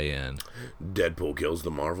tie-in? Deadpool kills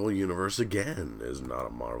the Marvel Universe again is not a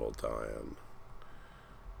Marvel tie-in.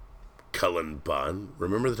 Cullen Bunn.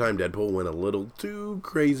 Remember the time Deadpool went a little too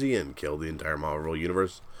crazy and killed the entire Marvel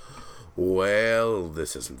Universe? Well,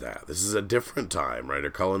 this isn't that. This is a different time.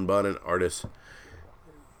 Writer Cullen Bunn and artist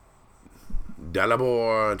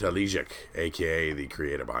Dalibor Talajic, a.k.a. the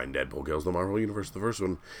creator behind Deadpool Kills the Marvel Universe, the first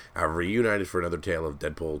one, have reunited for another tale of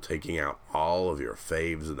Deadpool taking out all of your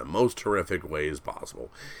faves in the most horrific ways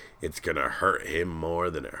possible. It's gonna hurt him more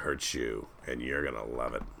than it hurts you, and you're gonna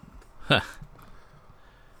love it.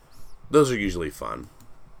 Those are usually fun.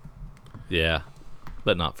 Yeah,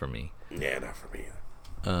 but not for me. Yeah, not for me.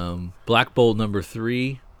 Black Bolt number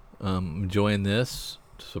 3. Enjoying this,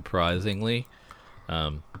 surprisingly.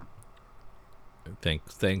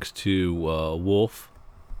 Thanks to Wolf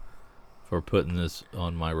for putting this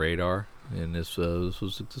on my radar. And this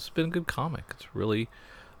has been a good comic. It's really,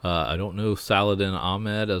 I don't know Saladin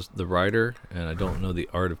Ahmed as the writer, and I don't know the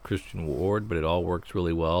art of Christian Ward, but it all works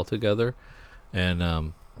really well together.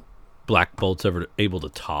 And Black Bolt's able to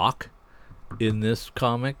talk in this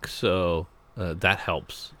comic, so that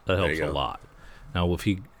helps. That helps a lot. Now, if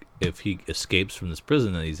he escapes from this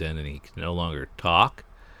prison that he's in and he can no longer talk,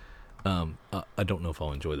 I don't know if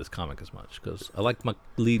I'll enjoy this comic as much, because I like my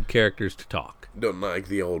lead characters to talk. Don't like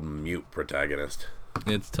the old mute protagonist.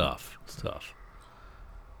 It's tough.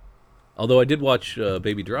 Although I did watch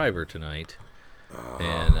Baby Driver tonight,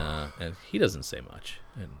 and he doesn't say much,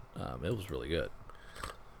 and it was really good.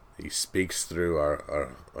 He speaks through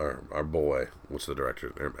our boy. What's the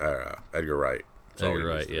director? Edgar Wright. Edgar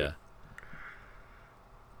Wright, yeah.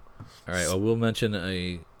 All right. Well, we'll mention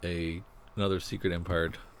another Secret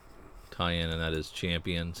Empire tie-in, and that is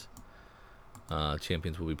Champions.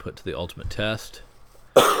 Champions will be put to the ultimate test.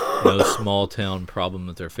 No small town problem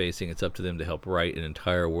that they're facing. It's up to them to help right an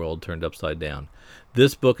entire world turned upside down.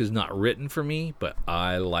 This book is not written for me, but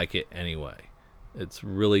I like it anyway. It's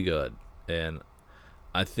really good, and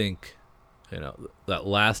I think that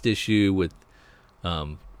last issue with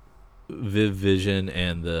Viv Vision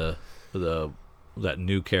and that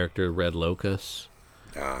new character Red Locust,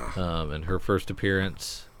 and her first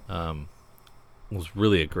appearance was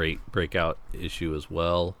really a great breakout issue as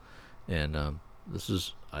well. And this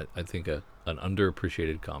is, I think, an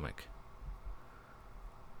underappreciated comic.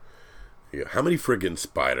 Yeah, how many friggin'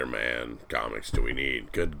 Spider-Man comics do we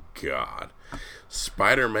need? Good God.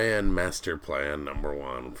 Spider-Man Master Plan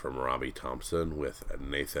 #1 from Robbie Thompson with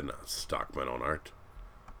Nathan Stockman on art.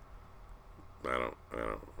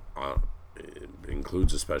 It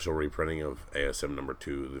includes a special reprinting of ASM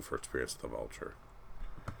 #2, The First Appearance of the Vulture.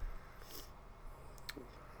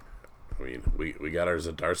 I mean, we got our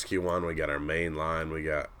Zdarsky one, we got our main line, we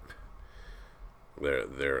got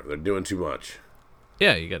they're doing too much.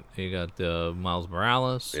 Yeah, you got Miles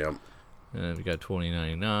Morales. Yep. And you got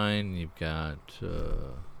 2099. You've got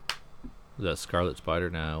that Scarlet Spider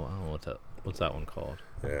now. I don't know what's that one called.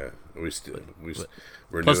 Yeah, we're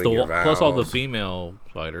plus doing your vows. plus all the female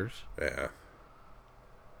spiders. Yeah.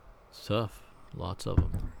 Stuff. Lots of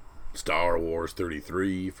them. Star Wars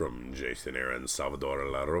 33 from Jason Aaron, Salvador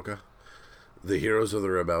La Roca. The heroes of the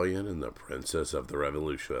rebellion and the princess of the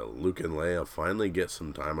revolution, Luke and Leia, finally get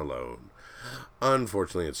some time alone.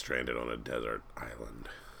 Unfortunately, it's stranded on a desert island.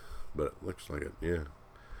 But it looks like it, yeah.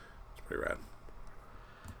 It's pretty rad.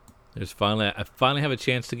 I finally have a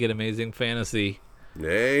chance to get Amazing Fantasy.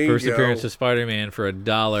 First appearance of Spider-Man for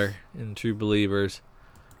 $1 in True Believers.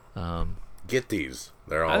 Get these.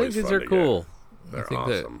 They're I always think these fun are to cool. Get. They're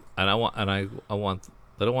awesome. I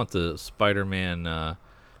don't want the Spider-Man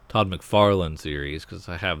Todd McFarlane series, because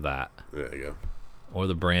I have that. There you go. Or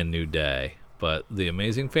the Brand New Day. But the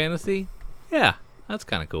Amazing Fantasy, yeah, that's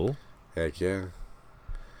kind of cool. Heck yeah.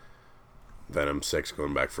 Venom 6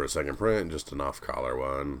 going back for a second print, just an off-collar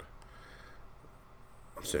one.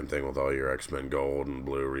 Same thing with all your X-Men Gold and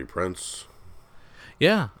Blue reprints.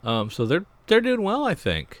 Yeah, so they're doing well, I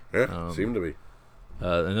think. Yeah, seem to be.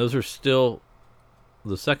 And those are still,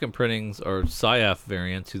 the second printings are Syaf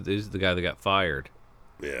variants. He's the guy that got fired.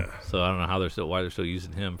 Yeah. So I don't know why they're still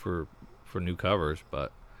using him for new covers,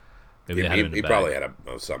 but maybe he probably had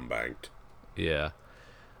some banked. Yeah.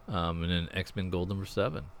 And then X-Men Gold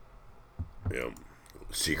 #7. Yep.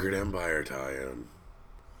 Secret Empire tie-in.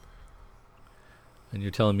 And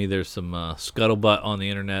you're telling me there's some scuttlebutt on the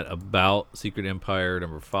internet about Secret Empire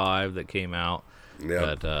 #5 that came out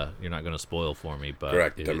that you're not going to spoil for me. But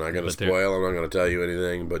correct. I'm not going to spoil. I'm not going to tell you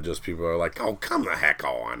anything. But just people are like, "Oh, come the heck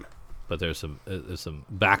on!" But there's some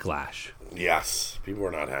backlash. Yes, people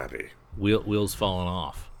are not happy. Wheels falling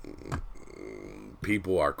off.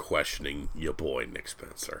 People are questioning your boy Nick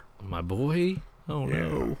Spencer. My boy? Oh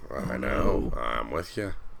no! I know. I'm with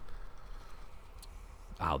you.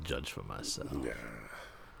 I'll judge for myself. Yeah.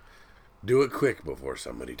 Do it quick before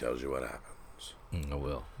somebody tells you what happens. I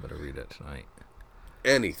will. Better read it tonight.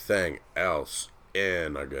 Anything else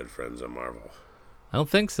in our good friends at Marvel? I don't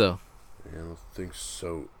think so. I don't think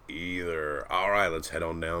so either. Alright, let's head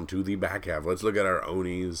on down to the back half. Let's look at our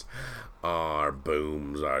Onis, our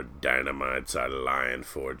Booms, our Dynamites, our Lion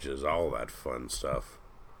Forges, all that fun stuff.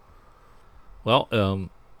 Well,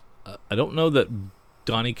 I don't know that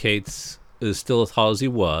Donny Cates is still as hot as he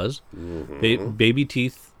was. Baby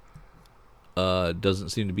Teeth doesn't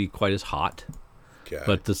seem to be quite as hot. Okay.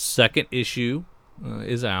 But the second issue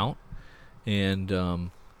is out. And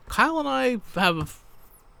Kyle and I have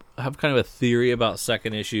kind of a theory about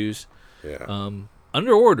second issues. Yeah.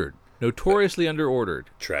 Underordered. Notoriously underordered.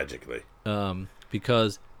 Tragically.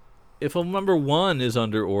 Because if a number one is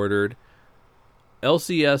underordered,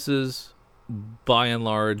 LCSs, by and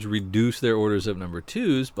large, reduce their orders of number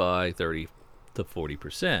twos by 30 to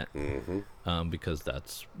 40%. Because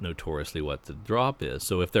that's notoriously what the drop is.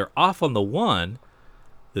 So if they're off on the one,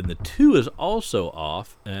 then the two is also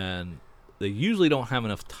off, and they usually don't have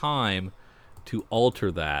enough time to alter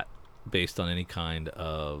that based on any kind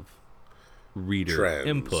of reader Trends.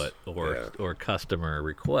 input or customer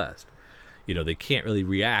request. You know, they can't really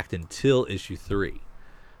react until issue 3.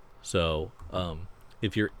 So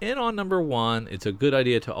if you're in on number 1, it's a good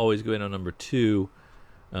idea to always go in on number 2,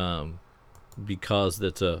 because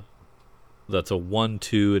that's a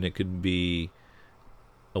 1-2, and it could be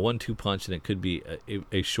a 1-2 punch, and it could be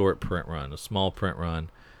a short print run, a small print run,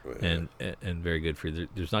 and very good for you.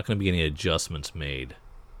 There's not going to be any adjustments made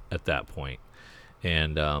at that point,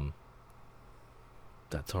 and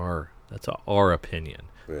that's our opinion.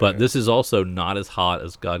 Yeah. But this is also not as hot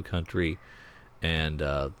as God Country, and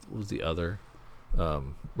what was the other?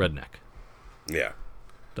 Redneck. Yeah.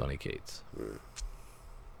 Donny Cates.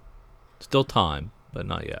 Still time, but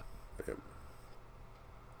not yet. Yep.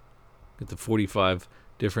 Get the 45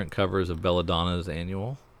 different covers of Belladonna's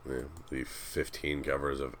annual. Yeah. The 15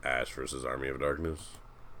 covers of Ash versus Army of Darkness.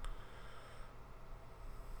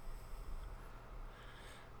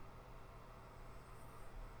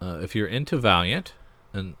 If you're into Valiant,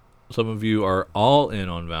 and some of you are all in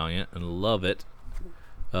on Valiant and love it,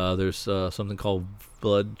 there's something called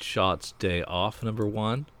Bloodshot's Day Off, number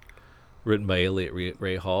 1, written by Elliot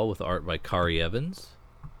Ray Hall with art by Kari Evans.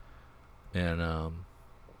 And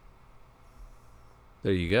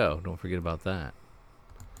there you go. Don't forget about that.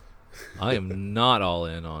 I am not all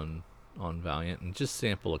in on Valiant, and just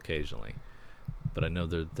sample occasionally. But I know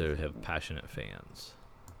they have passionate fans.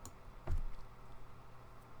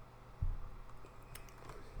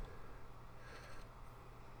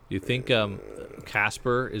 Do you think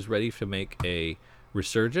Casper is ready to make a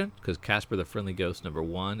resurgence? Because Casper the Friendly Ghost number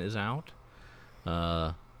 1 is out.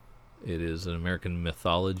 It is an American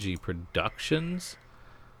Mythology Productions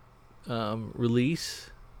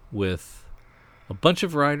release with a bunch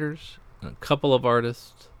of writers, a couple of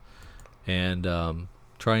artists, and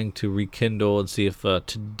trying to rekindle and see if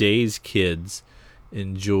today's kids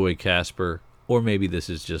enjoy Casper, or maybe this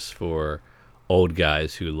is just for old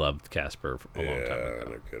guys who loved Casper a long time ago.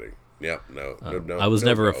 No kidding. Yep, no. I was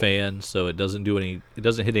never a fan, so it doesn't hit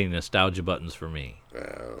any nostalgia buttons for me.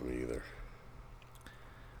 Me either.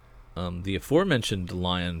 The aforementioned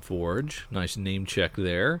Lion Forge, nice name check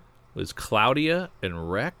there, was Claudia and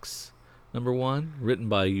Rex, number 1, written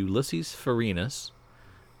by Ulysses Farinas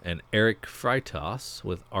and Eric Freitas,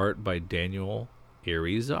 with art by Daniel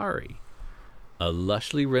Irizarry. A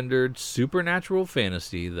lushly rendered supernatural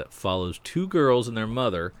fantasy that follows 2 girls and their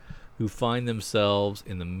mother who find themselves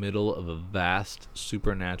in the middle of a vast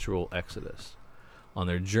supernatural exodus. On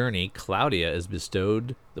their journey, Claudia is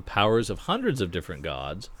bestowed the powers of hundreds of different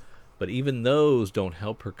gods, but even those don't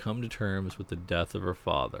help her come to terms with the death of her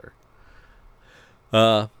father.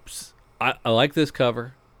 I like this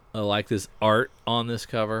cover. I like this art on this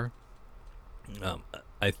cover.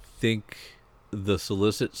 I think the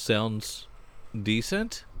solicit sounds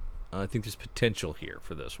decent. I think there's potential here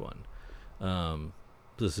for this one.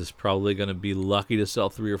 This is probably going to be lucky to sell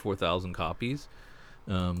 3,000 or 4,000 copies.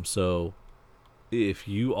 So if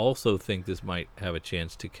you also think this might have a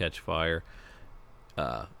chance to catch fire,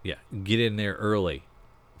 get in there early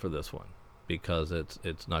for this one, because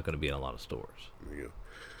it's not going to be in a lot of stores. There you go.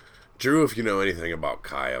 Drew, if you know anything about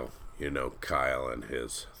Kyle, you know Kyle and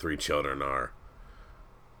his 3 children are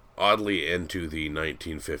oddly into the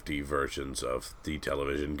 1950 versions of the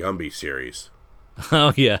television Gumby series.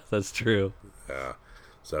 Oh, yeah, that's true.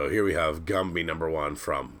 So here we have Gumby number 1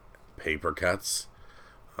 from Paper Cuts.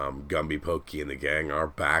 Gumby, Pokey, and the gang are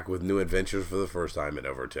back with new adventures for the first time in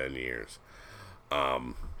over 10 years.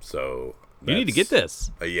 So you need to get this.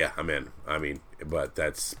 Yeah, I'm in. I mean, but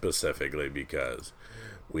that's specifically because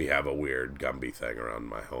we have a weird Gumby thing around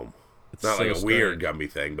my home. It's not so like a weird Gumby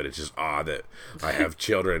thing, but it's just odd that I have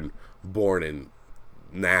children born in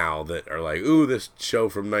now that are like, ooh, this show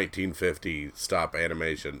from 1950, stop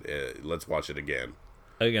animation, let's watch it again.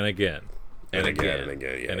 Again, again. And again, and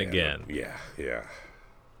again, yeah. And again. Yeah, yeah.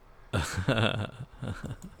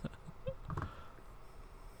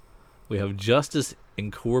 We have Justice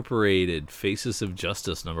Incorporated, Faces of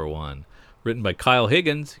Justice #1, written by Kyle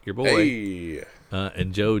Higgins, your boy, Hey!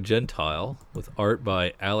 and Joe Gentile, with art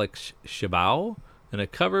by Alex Shabao and a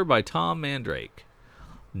cover by Tom Mandrake.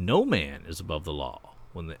 No man is above the law.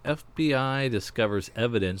 When the FBI discovers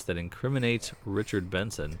evidence that incriminates Richard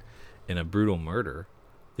Benson in a brutal murder,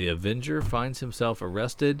 the Avenger finds himself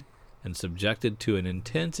arrested and subjected to an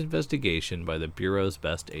intense investigation by the Bureau's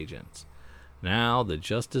best agents. Now, the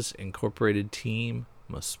Justice Incorporated team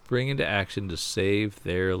must spring into action to save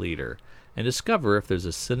their leader and discover if there's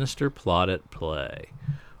a sinister plot at play.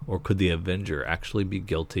 Or could the Avenger actually be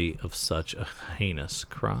guilty of such a heinous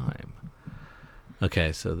crime?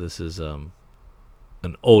 Okay, so this is an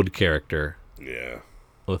old character Yeah.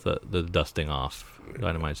 with the dusting off,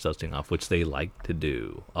 Dynamite's dusting off, which they like to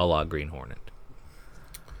do, a la Green Hornet.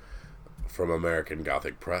 From American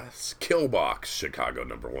Gothic Press, Killbox, Chicago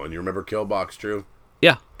 #1. You remember Killbox, Drew?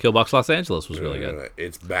 Yeah, Killbox Los Angeles was really good.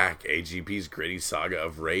 It's back. AGP's gritty saga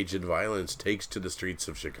of rage and violence takes to the streets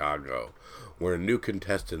of Chicago, where new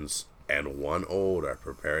contestants and one old are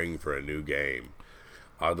preparing for a new game.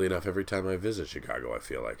 Oddly enough, every time I visit Chicago, I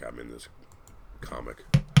feel like I'm in this comic.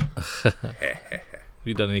 Have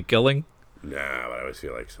you done any killing? Nah, but I always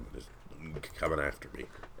feel like someone is coming after me.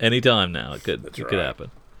 Anytime now, it could That's right. happen.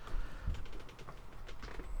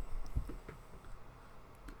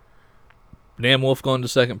 Nam Wolf going to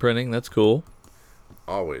second printing. That's cool.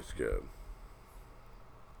 Always good.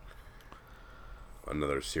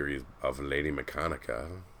 Another series of Lady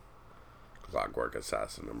Mechanica, Clockwork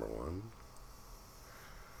Assassin #1.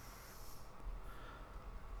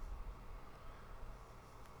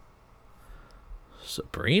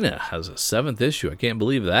 Sabrina has a 7th issue. I can't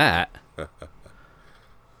believe that.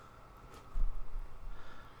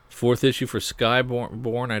 4th issue for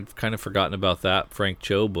Skyborn. I'd kind of forgotten about that Frank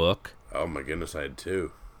Cho book. Oh my goodness, I had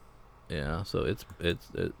 2. Yeah, so it's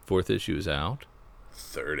 4th issue is out.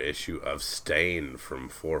 3rd issue of Stain from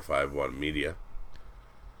 451 Media.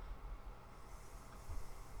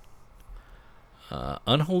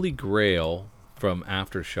 Unholy Grail from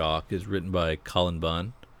Aftershock is written by Colin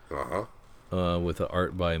Bunn, with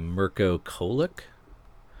art by Mirko Kolick.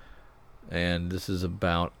 And this is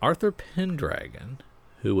about Arthur Pendragon,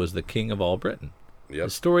 who was the king of all Britain. Yep. The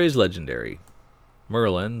story is legendary.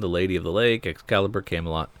 Merlin, the Lady of the Lake, Excalibur,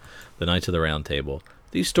 Camelot, the Knights of the Round Table.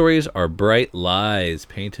 These stories are bright lies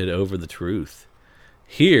painted over the truth.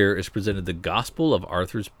 Here is presented the gospel of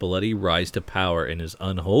Arthur's bloody rise to power in his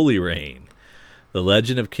unholy reign. The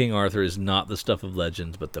legend of King Arthur is not the stuff of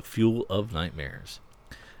legends, but the fuel of nightmares.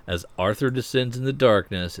 As Arthur descends in the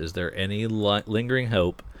darkness, is there any lingering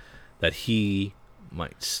hope that he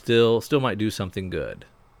might still might do something good?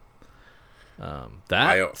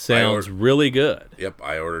 That sounds really good. Yep,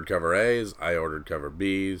 I ordered cover A's. I ordered cover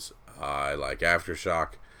B's. I like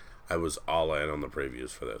Aftershock. I was all in on the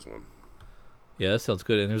previews for this one. Yeah, that sounds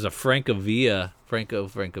good. And there's a Franco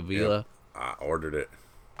Francavilla. Yep, I ordered it.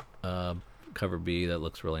 Cover B that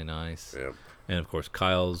looks really nice. Yep. And of course,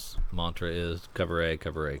 Kyle's mantra is cover A,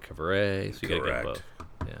 cover A, cover A. So you gotta get them both.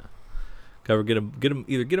 Yeah.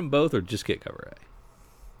 Either get them both or just get cover A.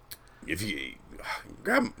 If you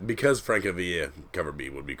grab, because Francavilla cover B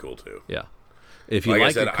would be cool too. Yeah. If you like like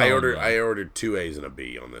I said, I ordered 2 A's and a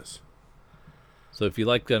B on this. So if you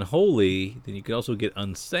like Unholy, then you can also get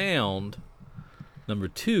Unsound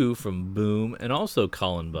 #2 from Boom, and also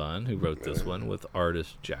Colin Bunn, who wrote this one, with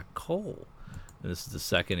artist Jack Cole. And this is the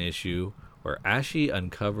 2nd issue, where Ashi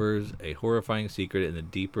uncovers a horrifying secret in the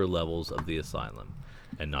deeper levels of the asylum,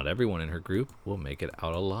 and not everyone in her group will make it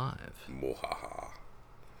out alive. Mwahaha.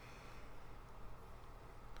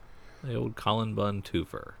 The old Colin Bunn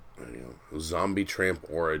twofer. Zombie Tramp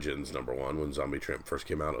Origins #1. When Zombie Tramp first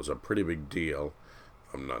came out, it was a pretty big deal.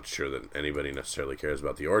 I'm not sure that anybody necessarily cares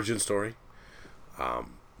about the origin story,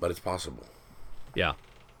 but it's possible. Yeah.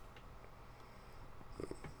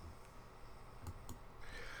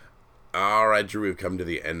 All right, Drew, we've come to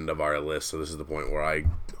the end of our list, so this is the point where I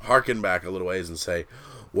harken back a little ways and say,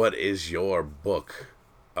 what is your book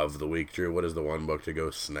of the week, Drew? What is the one book to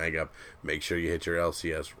go snag up? Make sure you hit your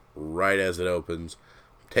LCS right as it opens.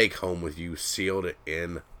 Take home with you, sealed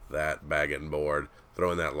in that bag and board,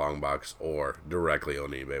 throw in that long box, or directly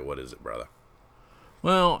on eBay. What is it, brother?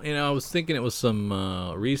 Well, I was thinking it was some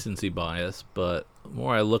recency bias, but the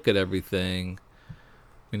more I look at everything,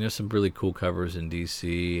 there's some really cool covers in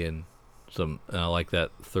DC, and I like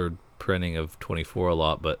that third printing of 24 a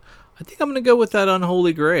lot, but I think I'm going to go with that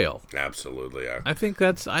Unholy Grail. Absolutely, yeah. I think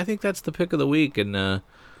that's the pick of the week, and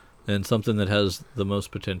something that has the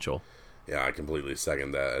most potential. Yeah, I completely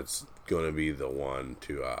second that. It's going to be the one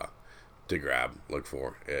to grab, look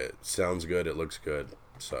for. It sounds good, it looks good,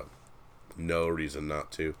 so no reason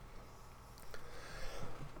not to.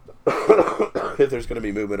 If there's going to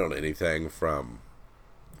be movement on anything from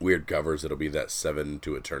weird covers, it'll be that 7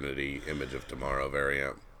 to Eternity Image of Tomorrow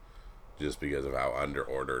variant, just because of how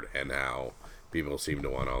under-ordered and how people seem to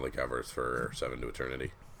want all the covers for 7 to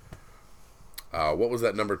Eternity. What was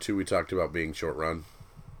that number 2 we talked about being short run?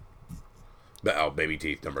 Baby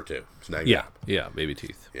Teeth number 2. Snag Gap. Yeah, Baby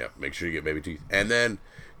Teeth. Yeah, make sure you get Baby Teeth. And then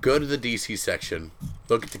go to the DC section,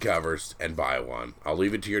 look at the covers, and buy one. I'll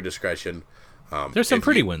leave it to your discretion. There's some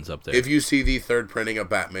pretty ones up there. If you see the third printing of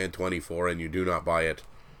Batman 24 and you do not buy it,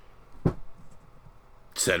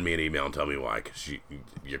 send me an email and tell me why, because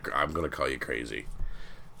I'm going to call you crazy.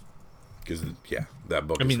 Because, yeah, that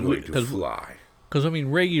book is going to fly. Because,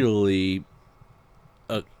 regularly,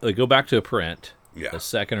 go back to a print, Yeah. a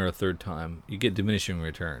second or a third time, you get diminishing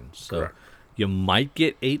returns. So Correct. you might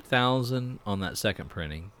get 8,000 on that second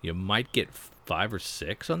printing. You might get 5 or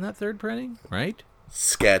 6 on that third printing, right?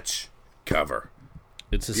 Sketch cover.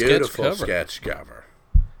 It's a Beautiful sketch cover. sketch cover.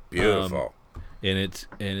 Beautiful. And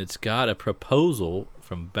it's got a proposal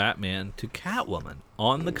from Batman to Catwoman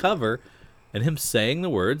on the cover, and him saying the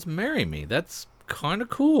words "Marry me." That's kind of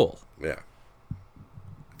cool. Yeah.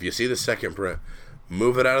 If you see the second print,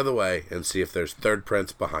 move it out of the way and see if there's third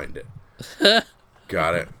prints behind it.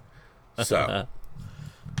 Got it? So,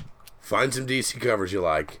 find some DC covers you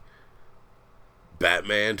like.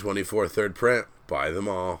 Batman 24 third print, buy them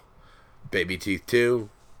all. Baby Teeth 2,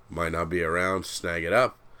 might not be around, snag it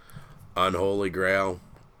up. Unholy Grail,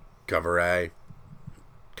 cover A.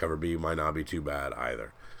 Cover B might not be too bad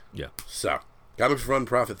either. Yeah. So, Comics for Fun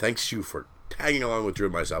Profit, thanks you for tagging along with Drew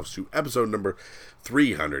and myself to episode number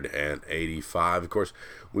 385. Of course,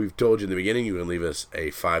 we've told you in the beginning you can leave us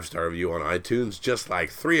a 5-star review on iTunes, just like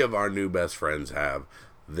 3 of our new best friends have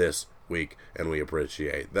this week, and we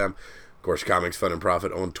appreciate them. Of course, Comics Fun and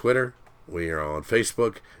Profit on Twitter. We are on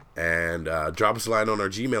Facebook, and drop us a line on our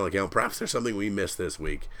Gmail account. Perhaps there's something we missed this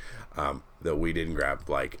week that we didn't grab,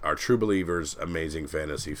 like our True Believers Amazing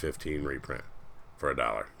Fantasy 15 reprint for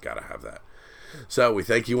 $1. Gotta have that. So we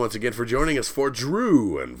thank you once again for joining us. For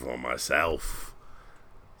Drew and for myself,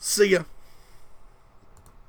 see ya.